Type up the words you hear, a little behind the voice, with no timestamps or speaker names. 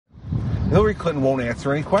Hillary Clinton won't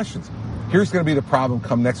answer any questions. Here's going to be the problem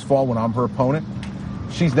come next fall when I'm her opponent.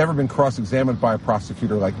 She's never been cross-examined by a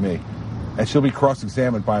prosecutor like me. And she'll be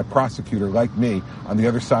cross-examined by a prosecutor like me on the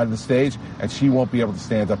other side of the stage, and she won't be able to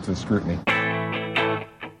stand up to the scrutiny.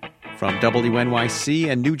 From WNYC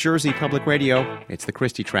and New Jersey Public Radio, it's the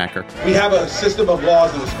Christie Tracker. We have a system of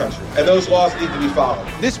laws in this country, and those laws need to be followed.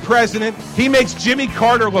 This president, he makes Jimmy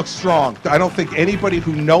Carter look strong. I don't think anybody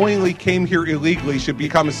who knowingly came here illegally should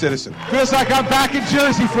become a citizen. Feels like I'm back in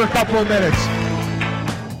Jersey for a couple of minutes.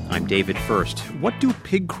 I'm David First. What do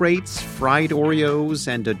pig crates, fried Oreos,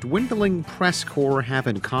 and a dwindling press corps have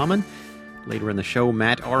in common? Later in the show,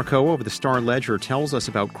 Matt Arco of the Star-Ledger tells us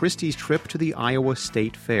about Christie's trip to the Iowa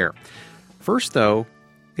State Fair. First, though,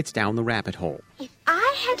 it's down the rabbit hole. If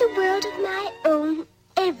I had a world of my own,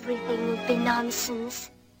 everything would be nonsense.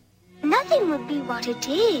 Nothing would be what it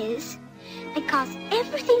is, because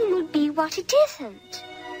everything would be what it isn't.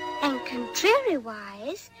 And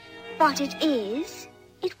contrary-wise, what it is,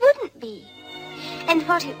 it wouldn't be. And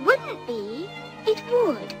what it wouldn't be, it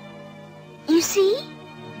would. You see?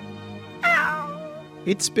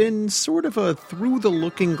 It's been sort of a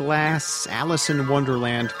through-the-looking-glass Alice in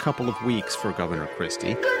Wonderland couple of weeks for Governor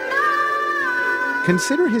Christie.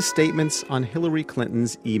 Consider his statements on Hillary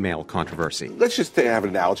Clinton's email controversy. Let's just have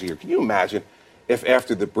an analogy here. Can you imagine if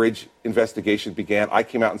after the bridge investigation began, I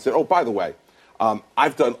came out and said, oh, by the way,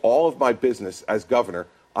 I've done all of my business as governor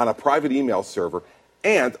on a private email server,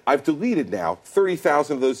 and I've deleted now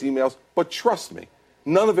 30,000 of those emails, but trust me,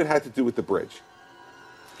 none of it had to do with the bridge.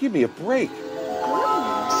 Give me a break.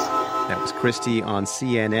 That was Christie on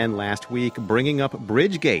CNN last week, bringing up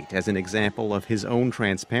Bridgegate as an example of his own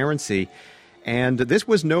transparency. And this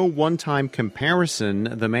was no one-time comparison.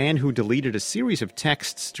 The man who deleted a series of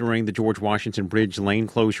texts during the George Washington Bridge lane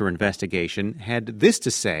closure investigation had this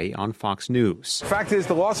to say on Fox News. The fact is,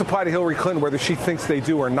 the laws apply to Hillary Clinton whether she thinks they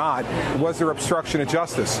do or not. Was there obstruction of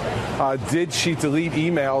justice? Did she delete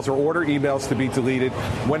emails or order emails to be deleted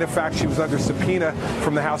when, in fact, she was under subpoena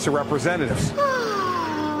from the House of Representatives?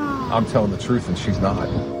 I'm telling the truth, and she's not.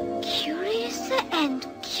 Curiouser and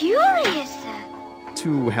curiouser.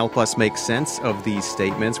 To help us make sense of these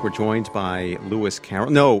statements, we're joined by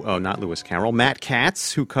Matt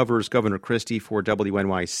Katz, who covers Governor Christie for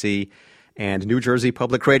WNYC and New Jersey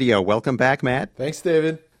Public Radio. Welcome back, Matt. Thanks,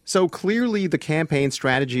 David. So clearly the campaign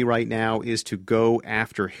strategy right now is to go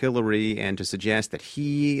after Hillary and to suggest that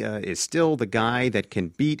he is still the guy that can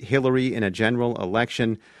beat Hillary in a general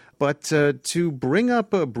election. But to bring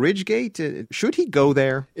up Bridgegate, should he go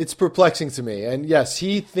there? It's perplexing to me. And yes,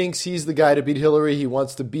 he thinks he's the guy to beat Hillary. He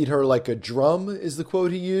wants to beat her like a drum, is the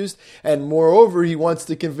quote he used. And moreover, he wants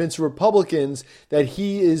to convince Republicans that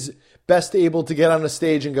he is best able to get on a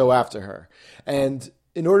stage and go after her. And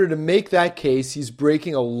in order to make that case, he's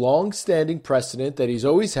breaking a long-standing precedent that he's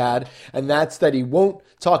always had, and that's that he won't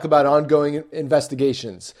talk about ongoing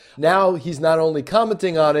investigations. Now, he's not only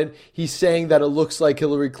commenting on it, he's saying that it looks like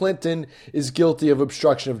Hillary Clinton is guilty of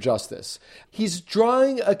obstruction of justice. He's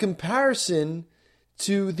drawing a comparison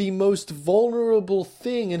to the most vulnerable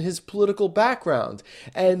thing in his political background.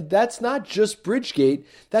 And that's not just Bridgegate,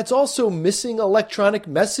 that's also missing electronic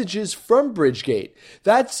messages from Bridgegate.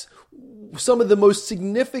 That's some of the most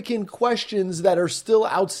significant questions that are still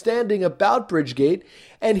outstanding about Bridgegate,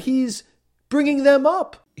 and he's bringing them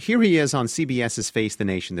up. Here he is on CBS's Face the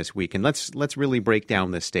Nation this week, and let's really break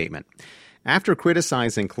down this statement. After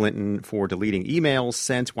criticizing Clinton for deleting emails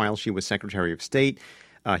sent while she was Secretary of State,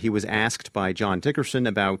 he was asked by John Dickerson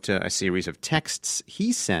about a series of texts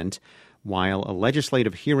he sent while a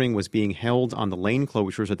legislative hearing was being held on the lane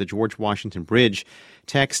closures at the George Washington Bridge,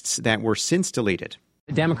 texts that were since deleted.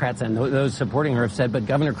 Democrats and those supporting her have said, but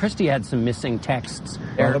Governor Christie had some missing texts.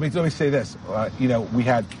 Let me say this. We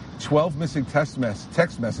had 12 missing text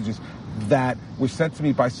messages that were sent to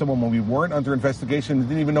me by someone when we weren't under investigation and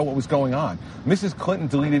didn't even know what was going on. Mrs. Clinton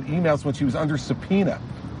deleted emails when she was under subpoena.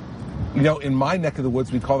 In my neck of the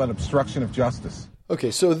woods, we call that obstruction of justice.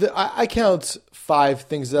 Okay, so I count 5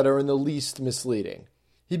 things that are in the least misleading.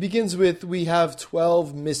 He begins with, we have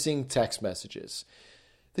 12 missing text messages.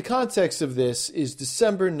 The context of this is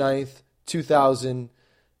December 9th,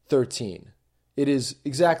 2013. It is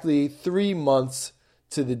exactly 3 months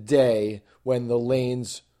to the day when the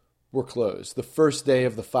lanes were closed, the first day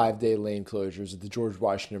of the 5-day lane closures at the George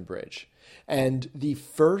Washington Bridge. And the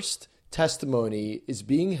first testimony is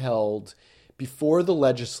being held before the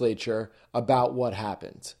legislature about what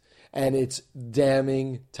happened. And it's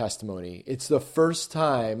damning testimony. It's the first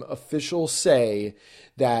time officials say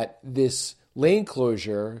that this lane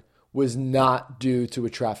closure was not due to a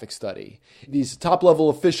traffic study. These top-level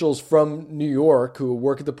officials from New York who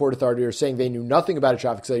work at the Port Authority are saying they knew nothing about a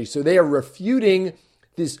traffic study, so they are refuting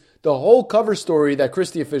the whole cover story that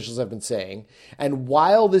Christie officials have been saying. And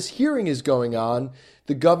while this hearing is going on,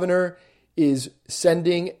 the governor is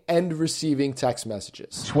sending and receiving text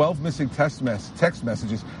messages. 12 missing text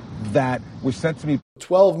messages that were sent to me.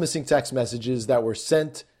 12 missing text messages that were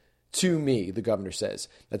sent to me, the governor says.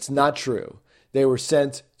 That's not true. They were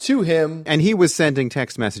sent to him. And he was sending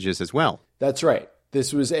text messages as well. That's right.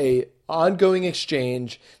 This was an ongoing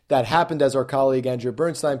exchange that happened, as our colleague Andrea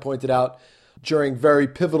Bernstein pointed out, during very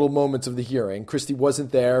pivotal moments of the hearing. Christie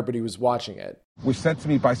wasn't there, but he was watching it. Was sent to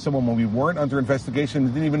me by someone when we weren't under investigation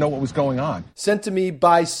and didn't even know what was going on. Sent to me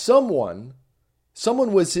by someone.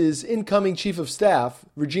 Someone was his incoming chief of staff,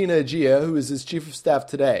 Regina Egea, who is his chief of staff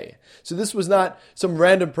today. So this was not some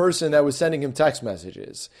random person that was sending him text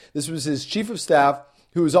messages. This was his chief of staff,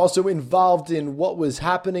 who was also involved in what was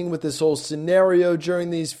happening with this whole scenario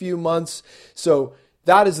during these few months. So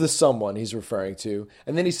that is the someone he's referring to.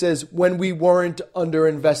 And then he says, when we weren't under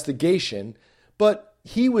investigation, but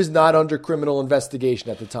he was not under criminal investigation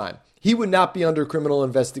at the time. He would not be under criminal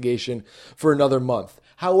investigation for another month.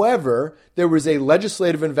 However, there was a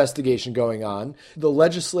legislative investigation going on. The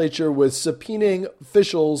legislature was subpoenaing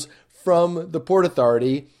officials from the Port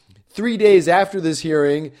Authority. 3 days after this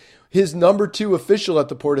hearing, his number 2 official at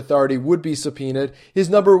the Port Authority would be subpoenaed. His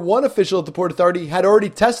number 1 official at the Port Authority had already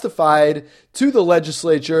testified to the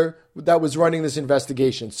legislature that was running this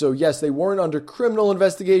investigation. So yes, they weren't under criminal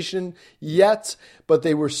investigation yet, but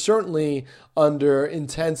they were certainly under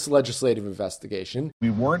intense legislative investigation.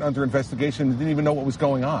 We weren't under investigation and didn't even know what was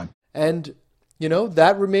going on. And,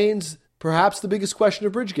 that remains perhaps the biggest question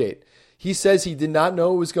of Bridgegate. He says he did not know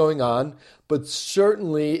what was going on, but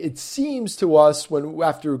certainly it seems to us,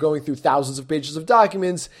 after going through thousands of pages of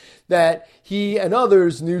documents, that he and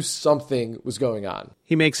others knew something was going on.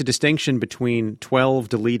 He makes a distinction between 12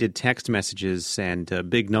 deleted text messages and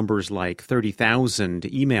big numbers like 30,000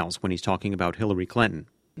 emails when he's talking about Hillary Clinton.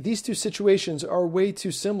 These two situations are way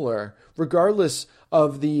too similar, regardless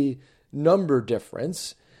of the number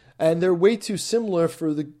difference. And they're way too similar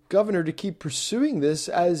for the governor to keep pursuing this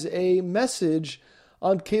as a message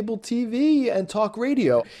on cable TV and talk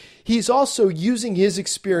radio. He's also using his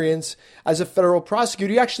experience as a federal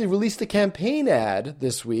prosecutor. He actually released a campaign ad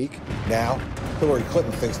this week. Now, Hillary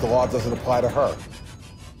Clinton thinks the law doesn't apply to her.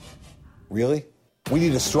 Really? We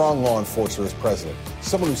need a strong law enforcer as president.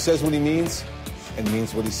 Someone who says what he means and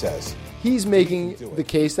means what he says. He's making the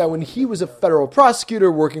case that when he was a federal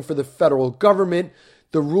prosecutor working for the federal government,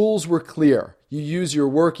 the rules were clear. You use your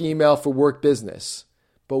work email for work business.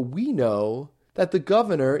 But we know that the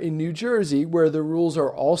governor in New Jersey, where the rules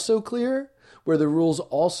are also clear, where the rules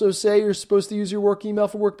also say you're supposed to use your work email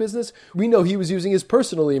for work business, we know he was using his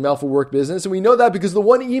personal email for work business. And we know that because the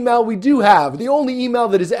one email we do have, the only email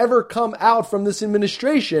that has ever come out from this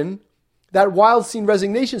administration, that Wildstein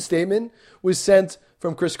resignation statement, was sent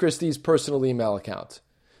from Chris Christie's personal email account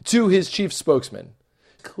to his chief spokesman.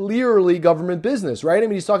 Clearly government business, right? I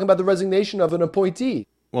mean, he's talking about the resignation of an appointee.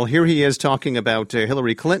 Well, here he is talking about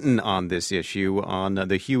Hillary Clinton on this issue on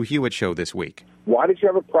the Hugh Hewitt show this week. Why did you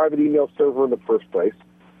have a private email server in the first place?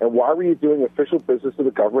 And why were you doing official business of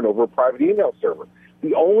the government over a private email server?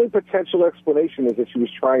 The only potential explanation is that she was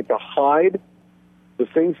trying to hide the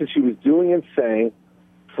things that she was doing and saying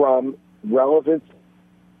from relevance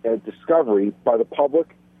and discovery by the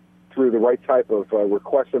public through the right type of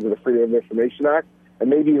request under the Freedom of Information Act, and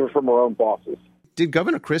maybe even from her own bosses. Did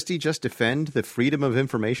Governor Christie just defend the Freedom of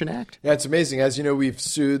Information Act? Yeah, it's amazing. As you know, we've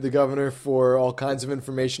sued the governor for all kinds of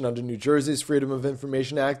information under New Jersey's Freedom of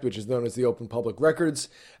Information Act, which is known as the Open Public Records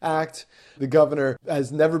Act. The governor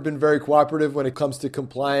has never been very cooperative when it comes to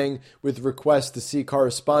complying with requests to see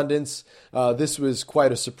correspondence. This was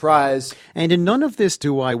quite a surprise. And in none of this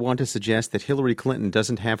do I want to suggest that Hillary Clinton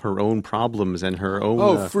doesn't have her own problems and her own...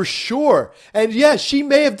 Oh, for sure. And yeah, she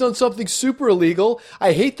may have done something super illegal.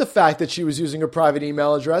 I hate the fact that she was using a private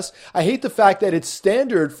email address. I hate the fact that it's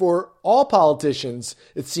standard for all politicians,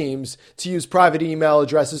 it seems, to use private email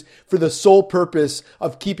addresses for the sole purpose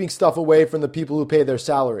of keeping stuff away from the people who pay their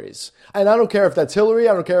salaries. And I don't care if that's Hillary,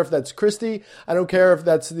 I don't care if that's Christie, I don't care if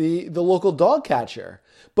that's the local dog catcher.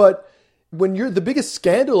 But when you're the biggest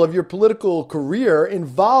scandal of your political career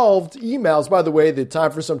involved emails, by the way, the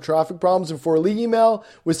time for some traffic problems in Fort Lee email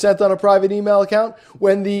was sent on a private email account.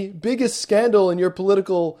 When the biggest scandal in your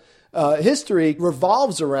political history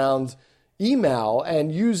revolves around email and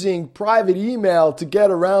using private email to get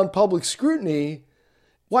around public scrutiny,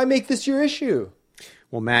 why make this your issue?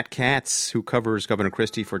 Well, Matt Katz, who covers Governor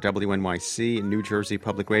Christie for WNYC and New Jersey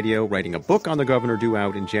Public Radio, writing a book on the governor due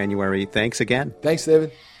out in January. Thanks again. Thanks,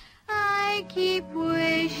 David. I keep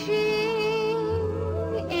wishing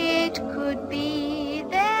it could be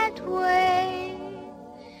that way,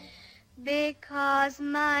 because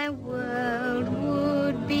my world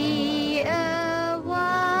would be a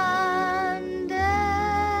wonderland.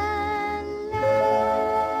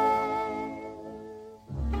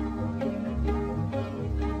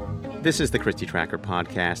 This is the Christie Tracker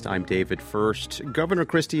podcast. I'm David First. Governor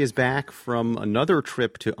Christie is back from another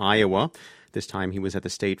trip to Iowa. This time he was at the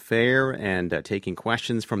state fair and taking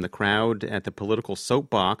questions from the crowd at the political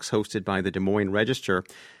soapbox hosted by the Des Moines Register.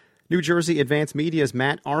 New Jersey Advance Media's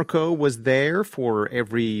Matt Arco was there for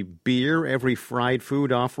every beer, every fried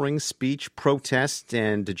food offering, speech, protest,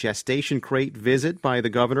 and gestation crate visit by the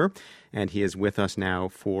governor. And he is with us now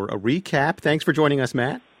for a recap. Thanks for joining us,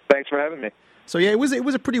 Matt. Thanks for having me. So, yeah, it was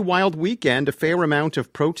a pretty wild weekend, a fair amount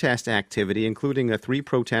of protest activity, including 3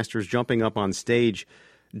 protesters jumping up on stage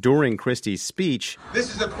during Christie's speech.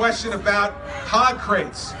 This is a question about hog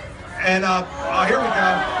crates. And here we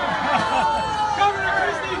go.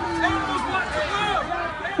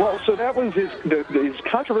 Well, so that was his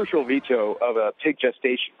controversial veto of a pig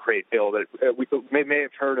gestation crate bill that we may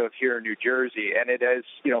have heard of here in New Jersey, and it has,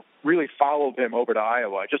 really followed him over to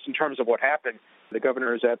Iowa. Just in terms of what happened, the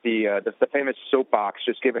governor is at the famous soapbox,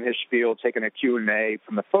 just giving his spiel, taking a Q&A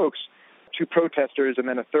from the folks. 2 protesters and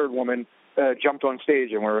then a third woman jumped on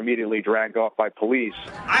stage and were immediately dragged off by police.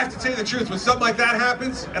 I have to tell you the truth. When something like that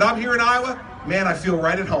happens, and I'm here in Iowa, man, I feel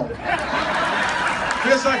right at home.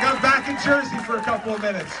 Feels like I'm back in Jersey for a couple of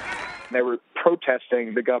minutes. They were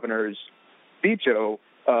protesting the governor's veto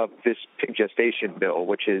of this pig gestation bill,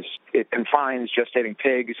 which it confines gestating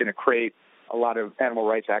pigs in a crate. A lot of animal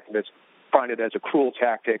rights activists find it as a cruel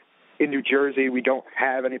tactic. In New Jersey, we don't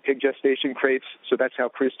have any pig gestation crates, so that's how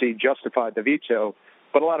Christie justified the veto.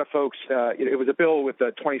 But a lot of folks, it was a bill with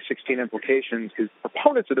 2016 implications, because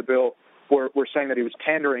proponents of the bill were saying that he was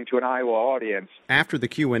pandering to an Iowa audience. After the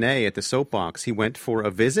Q&A at the soapbox, he went for a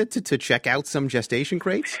visit to check out some gestation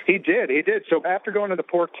crates? He did. So after going to the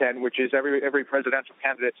pork tent, which is every presidential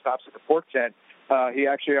candidate stops at the pork tent, I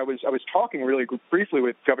was talking really briefly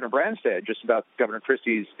with Governor Branstad just about Governor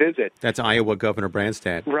Christie's visit. That's Iowa Governor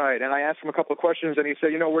Branstad. Right, and I asked him a couple of questions, and he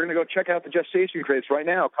said, we're going to go check out the gestation crates right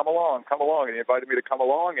now. Come along. And he invited me to come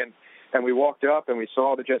along, and we walked up and we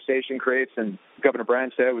saw the gestation crates, and Governor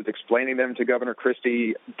Branstad was explaining them to Governor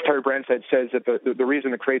Christie. Terry Branstad says that the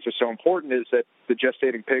reason the crates are so important is that the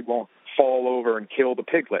gestating pig won't fall over and kill the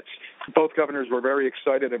piglets. Both governors were very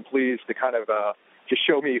excited and pleased to kind of to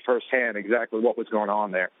show me firsthand exactly what was going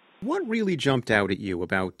on there. What really jumped out at you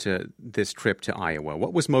about this trip to Iowa?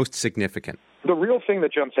 What was most significant? The real thing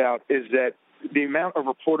that jumps out is that the amount of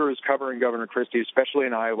reporters covering Governor Christie, especially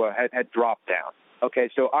in Iowa, had dropped down. Okay,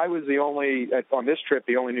 so I was on this trip,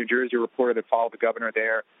 the only New Jersey reporter that followed the governor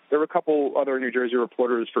there. There were a couple other New Jersey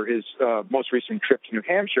reporters for his most recent trip to New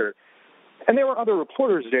Hampshire. And there were other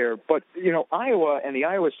reporters there, but, Iowa and the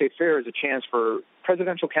Iowa State Fair is a chance for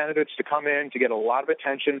presidential candidates to come in, to get a lot of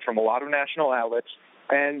attention from a lot of national outlets.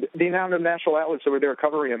 And the amount of national outlets that were there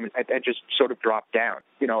covering him had just sort of dropped down.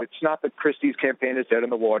 It's not that Christie's campaign is dead in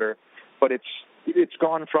the water, but it's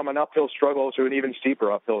gone from an uphill struggle to an even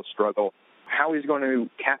steeper uphill struggle. How he's going to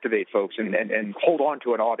captivate folks and hold on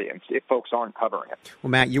to an audience if folks aren't covering it. Well,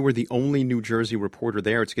 Matt, you were the only New Jersey reporter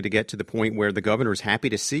there. It's going to get to the point where the governor is happy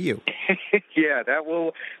to see you. Yeah, that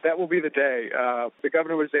will be the day. The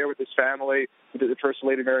governor was there with his family, the First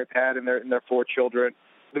Lady Mary Pat and their 4 children.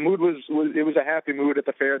 The mood was a happy mood at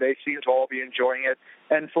the fair. They seemed to all be enjoying it.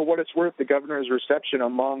 And for what it's worth, the governor's reception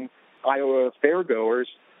among Iowa fairgoers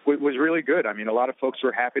was really good. I mean, a lot of folks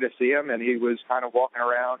were happy to see him, and he was kind of walking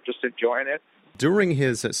around just enjoying it. During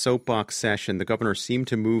his soapbox session, the governor seemed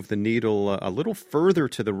to move the needle a little further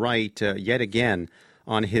to the right yet again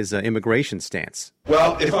on his immigration stance.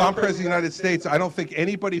 Well, if I'm President of the United States, I don't think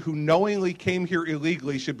anybody who knowingly came here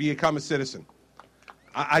illegally should become a citizen.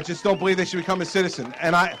 I just don't believe they should become a citizen.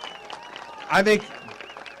 And I think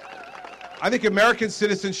American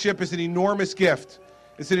citizenship is an enormous gift.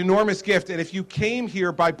 It's an enormous gift, and if you came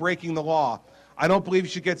here by breaking the law, I don't believe you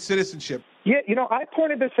should get citizenship. Yeah, I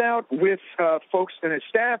pointed this out with folks in his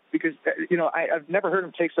staff because, I've never heard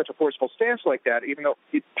him take such a forceful stance like that, even though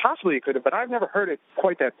he could have, but I've never heard it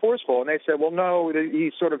quite that forceful. And they said, well, no,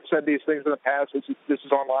 he sort of said these things in the past. This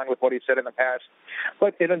is online with what he said in the past.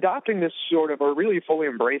 But in adopting this sort of, or really fully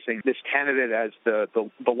embracing this candidate as the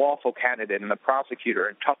lawful candidate and the prosecutor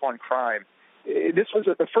and tough on crime, this was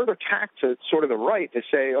a further tack to sort of the right to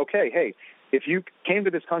say, okay, hey, If you came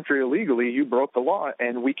to this country illegally, you broke the law,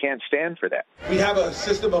 and we can't stand for that. We have a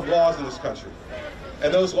system of laws in this country,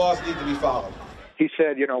 and those laws need to be followed. He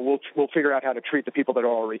said, we'll figure out how to treat the people that are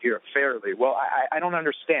already here fairly. Well, I don't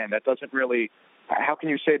understand. That doesn't really. How can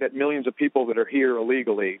you say that millions of people that are here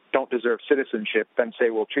illegally don't deserve citizenship, then say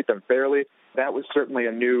we'll treat them fairly? That was certainly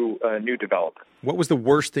a new development. What was the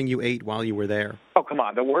worst thing you ate while you were there? Oh, come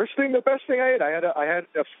on. The worst thing, the best thing I ate, I had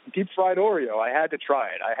a deep-fried Oreo. I had to try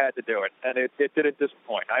it. I had to do it. And it didn't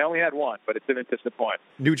disappoint. I only had one, but it didn't disappoint.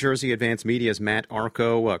 New Jersey Advance Media's Matt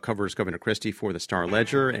Arco covers Governor Christie for the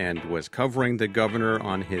Star-Ledger and was covering the governor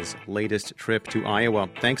on his latest trip to Iowa.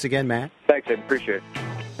 Thanks again, Matt. Thanks, Ed. Appreciate it.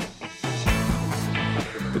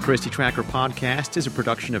 The Christie Tracker podcast is a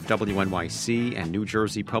production of WNYC and New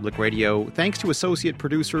Jersey Public Radio, thanks to associate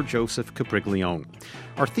producer Joseph Capriglione.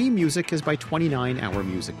 Our theme music is by 29 Hour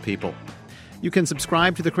Music People. You can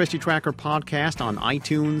subscribe to the Christie Tracker podcast on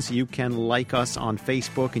iTunes. You can like us on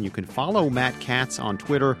Facebook, and you can follow Matt Katz on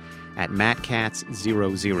Twitter at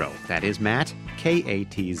MattKatz00. That is Matt,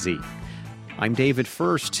 K-A-T-Z. I'm David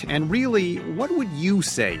First, and really, what would you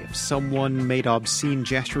say if someone made obscene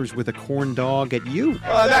gestures with a corn dog at you?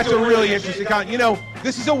 That's a really interesting comment.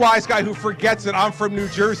 This is a wise guy who forgets that I'm from New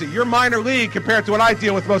Jersey. You're minor league compared to what I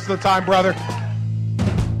deal with most of the time, brother.